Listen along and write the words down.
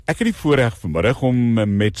Ek het die voorreg vanmiddag om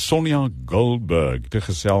met Sonja Goldberg te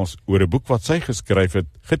gesels oor 'n boek wat sy geskryf het,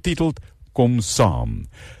 getiteld Kom Saam.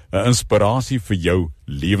 'n Inspirasie vir jou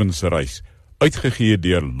lewensreis, uitgegee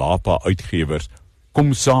deur Lapa Uitgewers.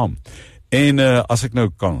 Kom Saam. En as ek nou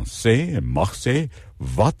kan sê, en mag sê,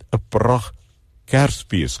 wat 'n pragt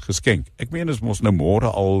Kersfees geskenk. Ek meen, is mos nou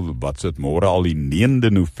môre al die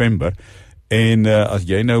 9de November, en as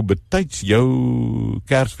jy nou betyds jou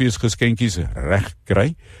Kersfees geskenkies reg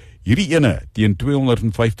kry, hierdie ene teen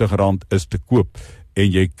R250 is te koop,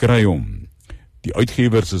 en jy kry hom. Die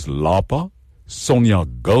uitgewers is Lapa, Sonja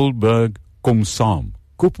Goldberg, Kom Saam.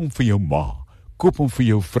 Koop hom vir jou ma, koop hom vir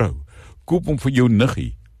jou vrou, koop hom vir jou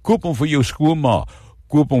niggie, koop hom vir jou skoonma,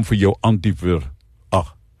 koop hom vir jou antiver.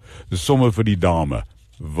 Dis sommer vir die dame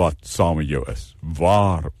wat saam met jou is,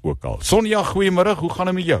 waar ook al. Sonja, goeiemiddag, hoe gaan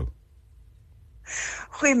dit met jou?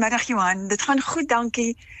 Goeiemiddag Johan, dit gaan goed,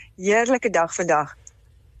 dankie. Heerlike dag vandag.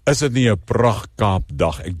 Is dit nie 'n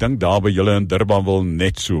prachtkaapdag? Ek dink daar by julle in Durban wel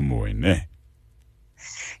net so mooi, né?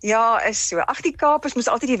 Ja, is so. Ag, die Kaap is mos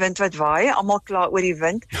altyd die wind wat waai, almal kla oor die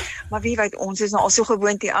wind. Maar wie weet, ons is nou al so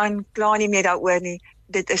gewoond hieraan, kla nie meer daaroor nie.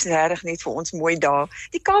 Dit is regtig net vir ons mooi dae.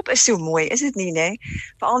 Die Kaap is so mooi, is dit nie, né?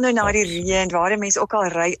 Veral nou na die reën, waar mense ook al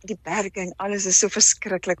ry, die berge en alles is so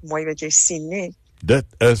verskriklik mooi wat jy sien, né? Dit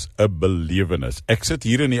is 'n belewenis. Ek sit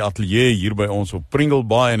hier in die ateljee hier by ons op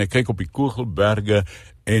Pringlebaai en ek kyk op die Kogelberge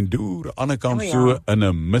en deur aan die ander kant so in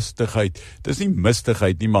 'n mistigheid. Dis nie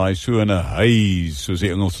mistigheid nie, maar hy so in 'n huis, soos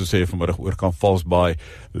die Engels sê vanmiddag oor kan Valsbaai,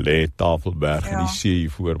 lê Tafelberg en die see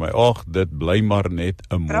hier voor my. Ag, dit bly maar net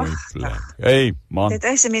 'n mooi plek. Hey, man. Dit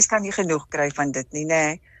is 'n mens kan nie genoeg kry van dit nie,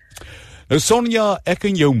 né? Nou Sonja, ek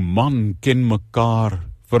en jou man ken mekaar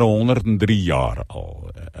vir 103 jaar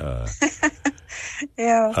al.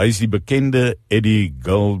 Ja. Hy is die bekende Eddie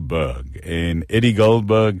Goldberg. En Eddie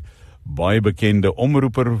Goldberg, baie bekende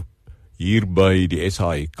omroeper hier by die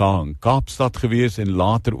SAIK in Kaapstad gewees en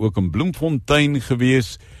later ook in Bloemfontein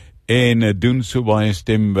gewees en doen so baie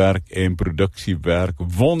stemwerk en produksiewerk.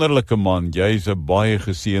 Wonderlike man, jy's 'n baie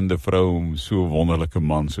geseënde vrou om so 'n wonderlike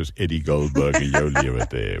man soos Eddie Goldberg in jou lewe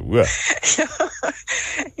te hê. Hoor.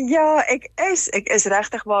 Ja, ek is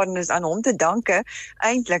regtig waar en is aan hom te danke,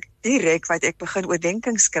 eintlik direk wat ek begin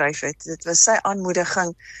oordenkings skryf het. Dit was sy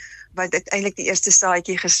aanmoediging wat uiteindelik die eerste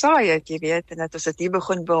saadjie gesaai het, jy weet, en dat ons dit hier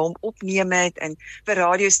begin by hom opneem het en vir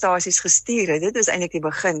radiostasies gestuur het. Dit is eintlik die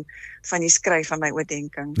begin van die skryf van my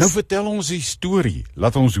oordenkings. Nou vertel ons die storie,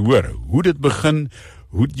 laat ons hoor, hoe dit begin,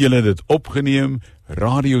 hoe het julle dit opgeneem,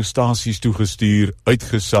 radiostasies toegestuur,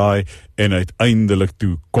 uitgesaai en uiteindelik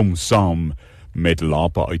toe Kom Saam met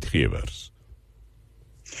Lapa Uitgewers.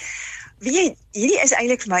 Weet jy, hierdie is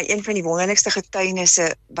eintlik vir my een van die wonderlikste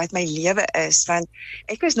getuienisse wat my lewe is, want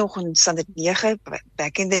ek was nog in standaard 9,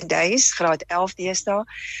 back in the days, graad 11 deesdae,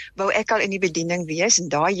 wou ek al in die bediening wees, en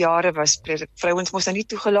daai jare was vrouens mos nou nie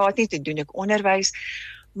toegelaat nie, toe doen ek onderwys,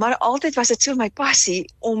 maar altyd was dit so my passie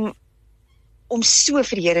om so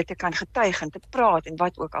vir die Here te kan getuig en te praat en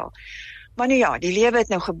wat ook al. Maar nou ja, die lewe het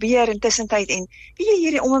nou gebeur in tussentyd en weet jy,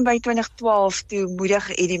 hier om en by 2012 toe moedig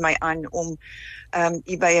Eddie my aan om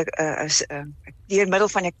hier by deur middel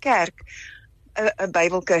van 'n kerk 'n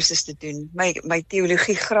Bybelkursus te doen, my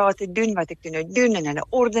teologie graad te doen wat ek toe nou doen en hulle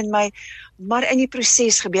orden my, maar in die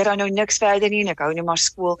proses gebeur daar nou niks verder nie en ek hou nou maar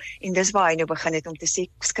skool en dis waar hy nou begin het om te sê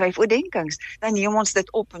skryf oordenkings. Dan neem ons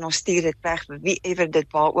dit op en ons stuur dit weg vir wie ever dit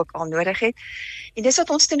waar ook al nodig het. En dis wat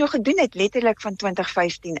ons toe nog gedoen het letterlik van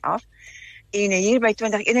 2015 af. En hier by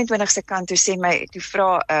 2021 se kant toe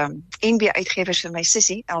vra NB Uitgewers vir my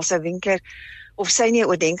sussie Elsa Winkler of sy nie 'n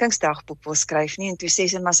oordenkingsdagboek wil skryf nie, en toe sê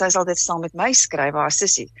sy, maar sy sal dit saam met my skryf, haar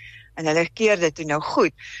sussie. En hulle keer dit toe nou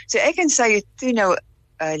goed. So ek en sy het toe nou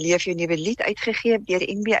Leef jou nuwe lied uitgegee deur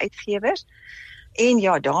NB Uitgewers. En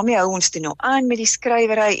ja, daarmee hou ons toe nou aan met die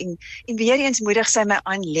skrywery en weer eens moedig sy my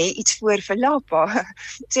aan, lê iets voor vir Lapa.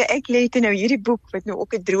 So ek lê toe nou hierdie boek, wat nou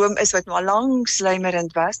ook 'n droom is, wat nou al lank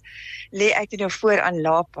sluimerend was, lê ek toe nou voor aan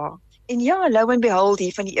Lapa. En ja, lou en behold,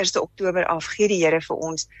 hier van die 1 Oktober af, gee die Here vir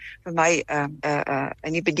my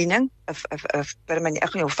in die bediening,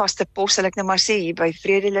 of vaste pos, sal ek nou maar sê, hier by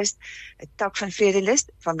Vredelust, 'n tak van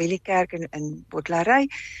Vredelust, familiekerk in Botlary,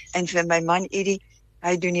 en vir my man Eddie,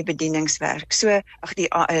 hy doen die bedieningswerk, die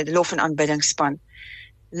lof- en aanbiddingsspan,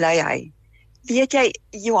 lei hy. Weet jy,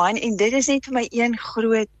 Johan, en dit is net vir my een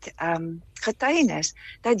groot getuienis,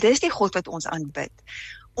 dat dis die God wat ons aanbid.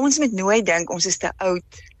 Ons moet nooit dink, ons is te oud,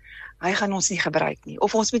 hy gaan ons nie gebruik nie.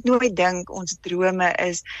 Of ons moet nooit dink, ons drome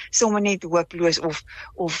is sommer net hooploos,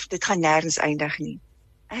 of dit gaan nêrens eindig nie.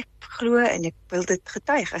 Ek glo en ek wil dit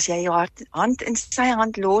getuig, as jy jou hand in sy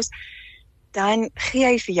hand los, dan gee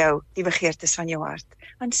hy vir jou die begeertes van jou hart.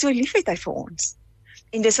 Want so lief het hy vir ons.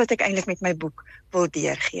 En dis wat ek eintlik met my boek wil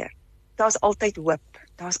deurgee. Daar's altyd hoop,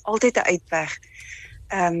 daar's altyd 'n uitweg.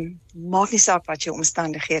 Maak nie saak wat jou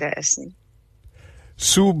omstandighede is nie.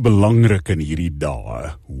 So belangrik in hierdie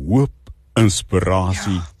dae, hoop,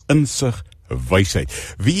 inspirasie, insig,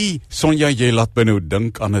 wysheid. Wie, Sonja, jy laat my nou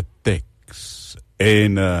dink aan 'n teks.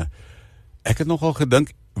 En ek het nogal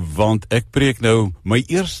gedink, want ek preek nou my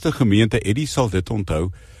eerste gemeente, Eddie sal dit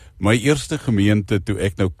onthou, my eerste gemeente toe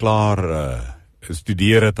ek nou klaar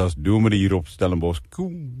studeer het as dominee hier op Stellenbosch.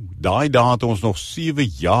 Daai dae het ons nog 7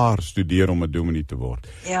 jaar studeer om 'n dominee te word.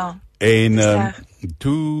 Ja. En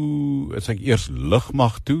toe is ek eers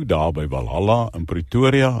lugmag toe, daar by Valhalla in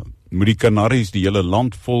Pretoria, met die Kanaries die hele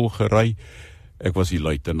land vol gery. Ek was die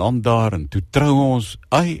luitenant daar, en toe trou ons,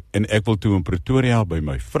 en ek wil toe in Pretoria by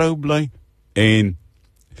my vrou bly, en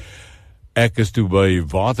ek is toe by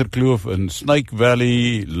Waterkloof in Snake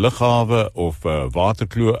Valley lughawe, of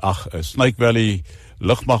Snake Valley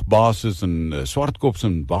lugmagbasis in Swartkops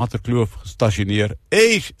in Waterkloof gestasioneer.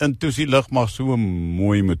 En toe is die lugmag so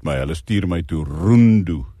mooi met my, hulle stuur my toe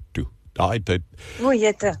Rundu toe. Daai tyd. O,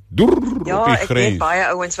 jette. Ja, ek weet baie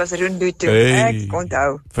ouens was Rundu toe. Ek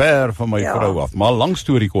onthou. Ver van my vrou af. Maar lang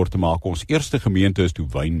storie kort te maak, ons eerste gemeente is toe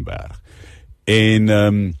Wynberg. En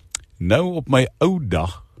nou op my ou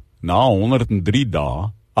dag, na 103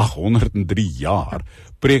 jaar,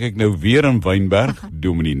 preek ek nou weer in Wynberg.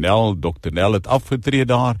 Dominee Nel, Dr. Nel het afgetree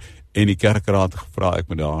daar, en die kerkraad gevra ek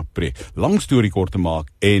moet daar preek. Lang storie kort te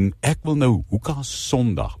maak, en ek wil nou Hoeka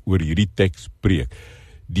Sondag oor hierdie teks preek.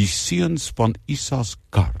 Die seuns van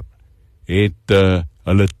Isaskar het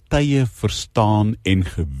hulle tye verstaan en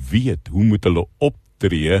geweet hoe moet hulle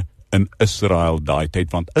optree in Israel daai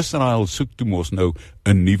tyd, want Israel soek toe mos nou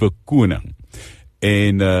 'n nuwe koning.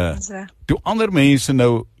 En toe ander mense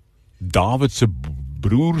nou Dawid se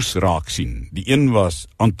broers raak sien. Die een was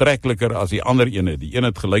aantrekliker as die ander ene. Die een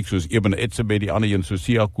het gelyk soos Eben Etzebeth, die ander een soos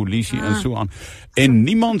Sia Kulisi en so aan. En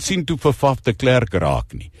niemand sien toe vir Faf de Klerk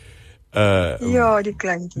raak nie. Ja, die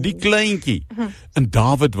kleintjie. Die kleintjie. En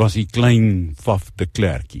Dawid was die klein Faf de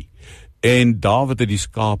Klerkie. En Dawid het die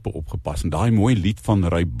skape opgepas. En daai mooi lied van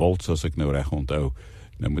Ray Bolts, as ek nou reg onthou,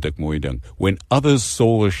 nou moet ek mooi dink. When others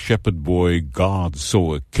saw a shepherd boy, God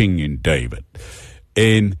saw a king in David.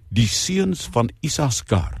 En die seuns van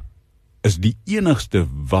Isaskar is die enigste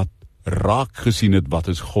wat raak gesien het wat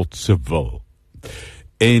is God se wil.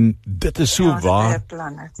 En dit is so waar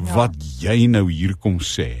wat jy nou hier kom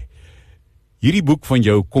sê. Hierdie boek van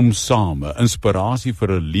jou, Kom Saam, 'n inspirasie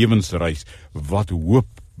vir 'n lewensreis wat hoop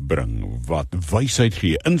bring, wat wysheid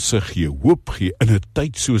gee, insig gee, hoop gee in 'n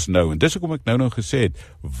tyd soos nou. En dis hoekom ek nou gesê het,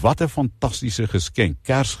 wat 'n fantastiese geskenk,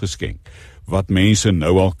 Kersgeskenk, wat mense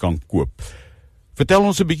nou al kan koop. Vertel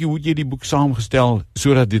ons 'n bietjie hoe jy die boek saamgestel,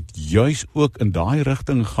 sodat dit juis ook in daai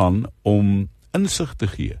rigting gaan om insig te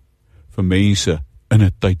gee vir mense in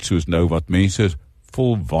 'n tyd soos nou, wat mense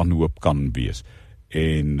vol wanhoop kan wees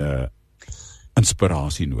en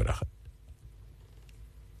inspirasie nodig het.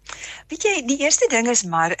 Weet jy, die eerste ding is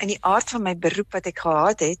maar, in die aard van my beroep wat ek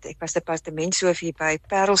gehad het, ek was departementshoof hier by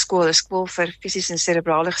Parelskool, 'n skool vir fisies en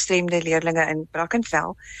serebrale gestremde leerlinge in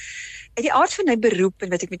Brackenfell. In die aard van my beroep en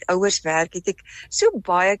wat ek met ouers werk, het ek so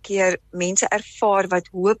baie keer mense ervaar wat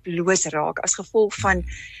hooploos raak as gevolg van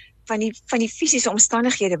die fisiese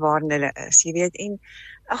omstandighede waarin hulle is, jy weet, en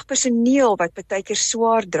personeel wat baie keer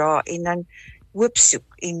swaar dra en dan hoop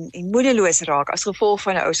soek en moedeloos raak as gevolg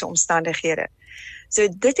van 'n ou se omstandighede. So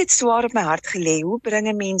dit het swaar op my hart gelê. Hoe bring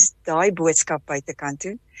 'n mens daai boodskap buitekant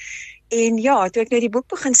toe? En ja, toe ek nou die boek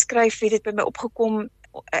begin skryf, het dit by my opgekom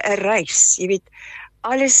 'n reis. Jy weet,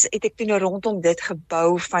 alles het ek toe nou rondom dit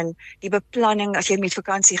gebou, van die beplanning as jy met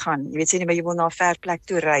vakansie gaan. Jy weet, sê jy wil na 'n ver plek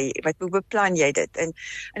toe ry. Hoe beplan jy dit?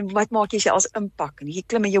 En wat maak jy as impak? En jy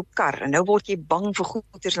klim in jou kar en nou word jy bang vir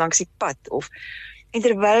goeters langs die pad, en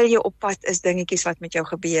terwyl jy op pad is, dingetjies wat met jou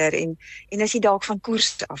gebeur en as jy dalk van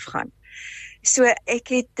koers afgaan. So ek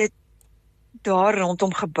het dit daar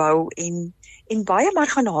rondom gebou en baie maar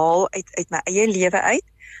gaan haal uit my eie lewe uit.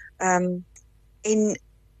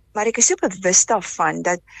 Maar ek is so bewus daarvan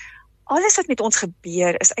dat alles wat met ons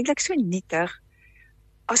gebeur is eintlik so nietig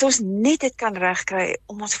as ons net dit kan regkry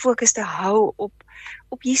om ons fokus te hou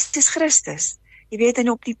op Jesus Christus. Jy weet, en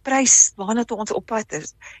op die prys waarna toe ons op pad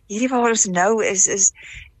is. Hierdie waar ons nou is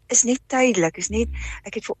net tydelik,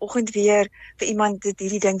 ek het vanoggend weer vir iemand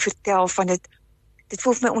hierdie ding vertel van dit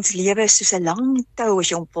voel vir my ons lewe is soos 'n lang tou as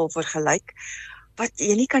jy hom wil vergelyk, wat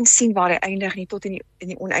jy nie kan sien waar hy eindig nie, tot in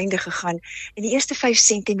die oneindige gaan. En die eerste 5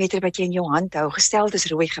 centimeter wat jy in jou hand hou, gestel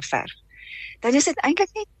is rooi geverf. dan is dit eintlik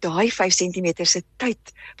net daai 5 cm se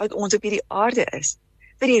tyd wat ons op hierdie aarde is.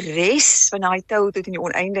 Vir die res van daai tou tot in die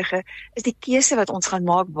oneindige is die keuse wat ons gaan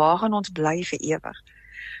maak, waar gaan ons bly vir ewig.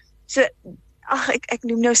 So, ek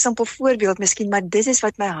noem nou 'n simpel voorbeeld miskien, maar dit is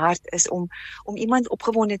wat my hart is om iemand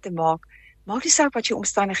opgewonde te maak. Maak nie saak wat jou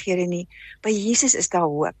omstandighede nie, by Jesus is daar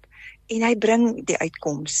hoop en hy bring die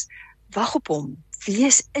uitkoms. Wag op hom,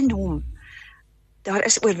 wees in hom. Daar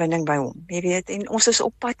is oorwinning by hom, jy weet, en ons is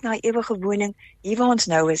op pad na 'n ewige woning. Hier waar ons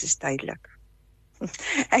nou is tydelik.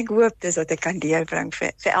 Ek hoop dis dat ek kan deurbring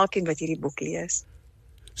vir elkeen wat hierdie boek lees.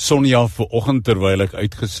 Sonja, vanoggend terwyl ek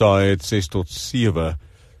uitgesaai het 6 tot 7,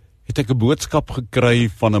 het ek 'n boodskap gekry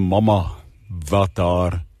van 'n mamma wat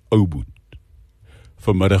haar ouboet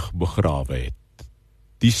vanmiddag begrawe het.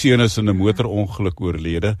 Die seun is in 'n motorongeluk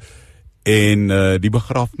oorlede en die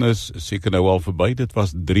begrafnis is seker nou al verby. Dit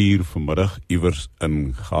was 3 uur vanmiddag iewers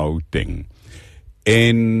in Gauteng.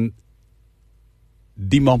 En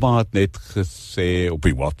die mamma het net gesê op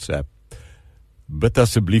die WhatsApp: bid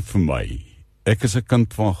asseblief vir my. Ek is 'n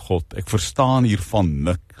kind van God. Ek verstaan hiervan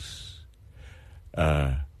niks.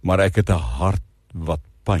 Maar ek het 'n hart wat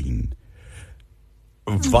pyn.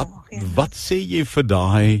 Wat sê jy vir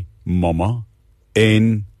daai mamma?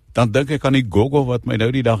 En dan dink ek aan die gogo wat my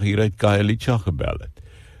nou die dag hier uit Khayelitsha gebel het.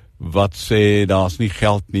 Wat sê daar's nie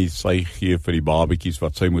geld nie, sy gee vir die babetjies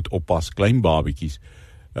wat sy moet oppas, klein babetjies.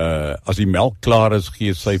 As die melk klaar is,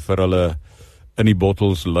 gee sy vir hulle in die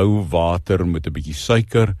bottels lou water met 'n bietjie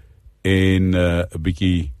suiker en 'n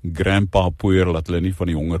bietjie grandpa poeier, laat hulle nie van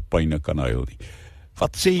die hongerpyne kan huil nie.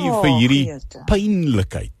 Wat sê jy vir hierdie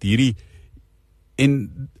pynlikheid, hierdie,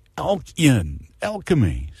 en elke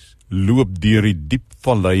mens loop deur die diep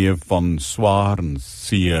valleie van swaar en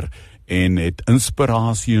seer en het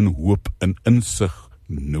inspirasie en hoop en insig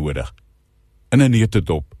nodig. In 'n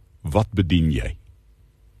neutedop, wat bedien jy?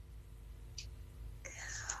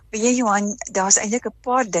 Weet jy, Johan, daar's eintlik 'n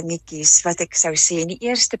paar dingetjies wat ek sou sê. In die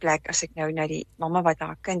eerste plek, as ek nou na die mamma wat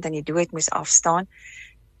haar kind aan die dood moes afstaan,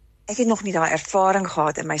 ek het nog nie daai ervaring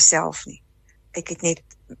gehad in myself nie. Ek het net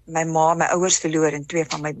my ouers verloor en 2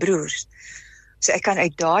 van my broers. So ek kan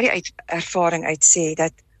uit daardie ervaring uit sê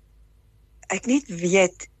dat ek net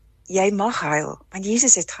weet, jy mag huil, want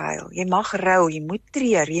Jesus het gehuil. Jy mag rou, jy moet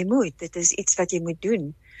treur, dit is iets wat jy moet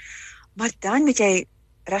doen. Maar dan moet jy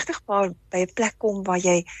regtig by 'n plek kom waar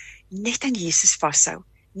jy net aan Jesus vashou,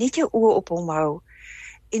 net jou oë op hom hou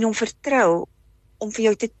en hom vertrou om vir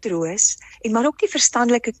jou te troos en maar ook die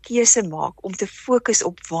verstandelike keuse maak om te fokus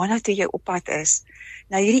op waarna toe jy op pad is,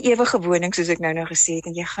 na hierdie ewige woning soos ek nou gesê het,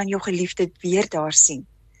 en jy gaan jou geliefde weer daar sien.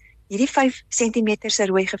 Hierdie 5 cm se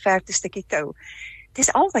rooi geverfde stukkie tou,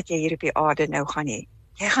 dis al wat jy hier op die aarde nou gaan hê.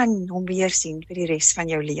 Jy gaan hom weer sien vir die res van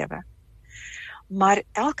jou lewe. Maar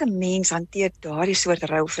elke mens hanteer daardie soort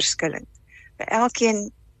rou verskillend. Vir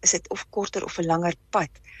elkeen is dit of korter of 'n langer pad.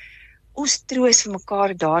 Ons troos vir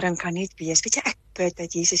mekaar daarin kan net wees. Weet jy, ek bid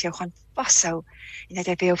dat Jesus jou gaan vashou en dat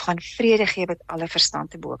hy vir jou gaan vrede gee wat alle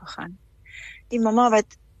verstand te bowe gaan. Die mamma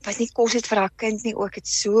wat nie kos het vir haar kind nie, ook het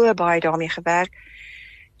so baie daarmee gewerk.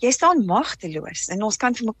 Jy staan magteloos en ons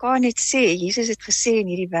kan vir mekaar net sê, Jesus het gesê in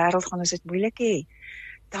hierdie wêreld gaan ons dit moeilik hê.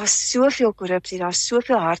 Daar's soveel korrupsie, daar's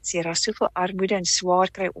soveel hartseer, daar's soveel armoede en swaar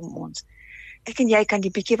kry om ons. Ek en jy kan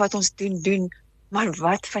die bietjie wat ons doen, maar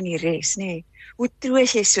wat van die res, nê? Hoe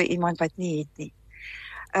troos jy so iemand wat nie het nie?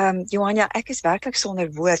 Johanna, ek is werklik sonder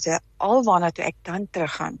woorde, alwaarna toe ek dan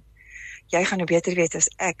teruggaan. Jy gaan nou beter weet as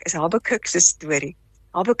ek, is Habakuk se storie.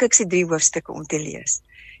 Habakuk se 3 hoofstukke om te lees.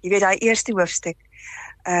 Jy weet, daai eerste hoofstuk,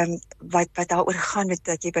 wat daaroor gaan met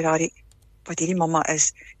dat jy by wat hierdie mamma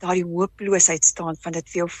is, daardie hooploosheid staan van dit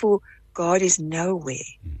vir jou voel, God is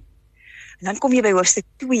nowhere. En dan kom jy by hoofstuk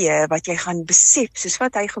 2, wat jy gaan besef, soos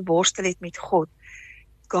wat hy geworstel het met God,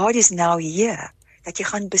 God is now here, dat jy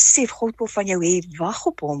gaan besef, God wil van jou hê, wag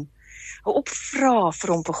op hom, hou op vra vir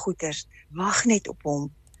hom vir goeders, wag net op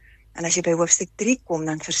hom. En as jy by hoofstuk 3 kom,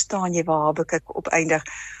 dan verstaan jy waar Habakuk opeindig,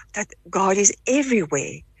 dat God is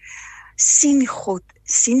everywhere. Sien God,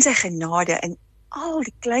 sien sy genade in al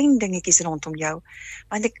die klein dingetjies rondom jou.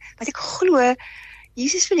 Want ek glo,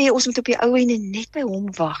 Jesus wil hê ons moet op die ou einde net by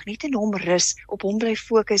hom wag, net in hom rus, op hom bly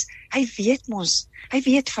fokus. Hy weet mos, hy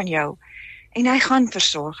weet van jou. En hy gaan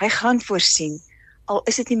versorg, hy gaan voorsien. Al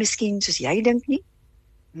is dit nie miskien soos jy dink nie,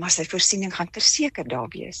 maar sy voorsiening gaan verseker daar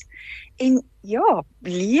wees. En ja,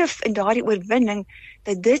 leef in daardie oorwinning,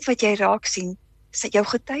 dat dit wat jy raak sien, jou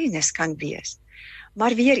getuienis kan wees.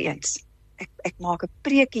 Maar weer eens, ek maak 'n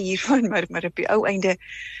preekie hiervan, maar op die ou einde,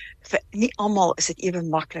 vir nie almal is dit ewe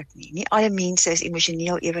maklik nie. Nie alle mense is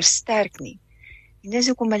emosioneel ewe sterk nie. En dis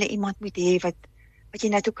hoekom hulle iemand moet hê wat jy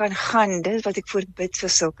na toe kan gaan. Dit is wat ek voorbid vir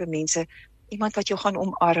sulke mense. Iemand wat jou gaan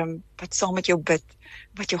omarm, wat saam met jou bid,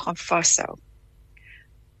 wat jou gaan vashou.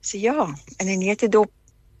 So ja, in 'n neutedop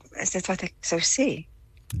is dit wat ek sou sê.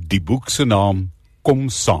 Die boek se naam, Kom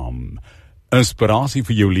Saam. Inspirasie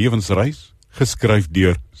vir jou lewensreis, geskryf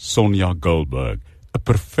deur Sonja Goldberg. 'n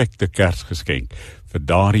Perfekte Kersgeskenk vir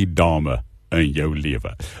daardie dame in jou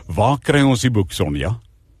lewe. Waar kry ons die boek, Sonja?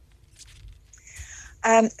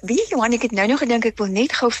 Weet jy Johan, ek het nou nog gedink ek wil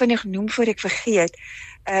net gou vinnig noem voor ek vergeet.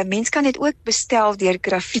 Mens kan dit ook bestel deur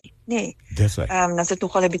grafiek, nê? Dis hy. Dan is dit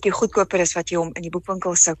nogal 'n bietjie goedkoper as wat jy hom in die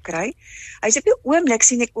boekwinkel sou kry. Hy's op die oomblik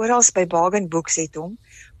sien ek oral by Bargain Books het hom,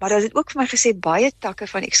 maar daar het ook vir my gesê baie takke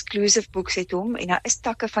van Exclusive Books het hom en daar is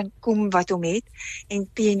takke van Kom wat hom het en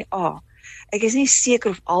P&A. Ek is nie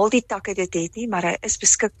seker of al die takke dit het nie, maar hy is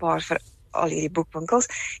beskikbaar vir al hierdie boekwinkels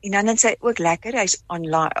en dan is hy ook lekker, hy's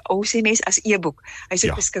online, SMS as e-boek. Hy's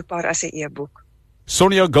ook beskikbaar as 'n e-boek.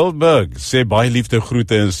 Sonja Goldberg sê baie liefde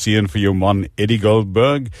groete en seën vir jou man Eddie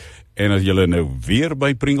Goldberg en as julle nou weer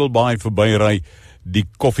by Pringlebaai verbyry, die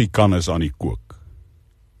koffiekan is aan die kook.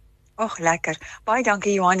 Och, lekker. Baie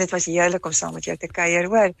dankie Johan, dit was heerlik om saam met jou te kuier,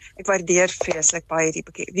 hoor. Ek waardeer vreeslik baie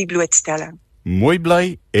die blootstelling. Mooi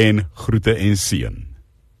bly en groete en seën.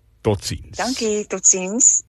 Totsiens. Dankie, totsiens.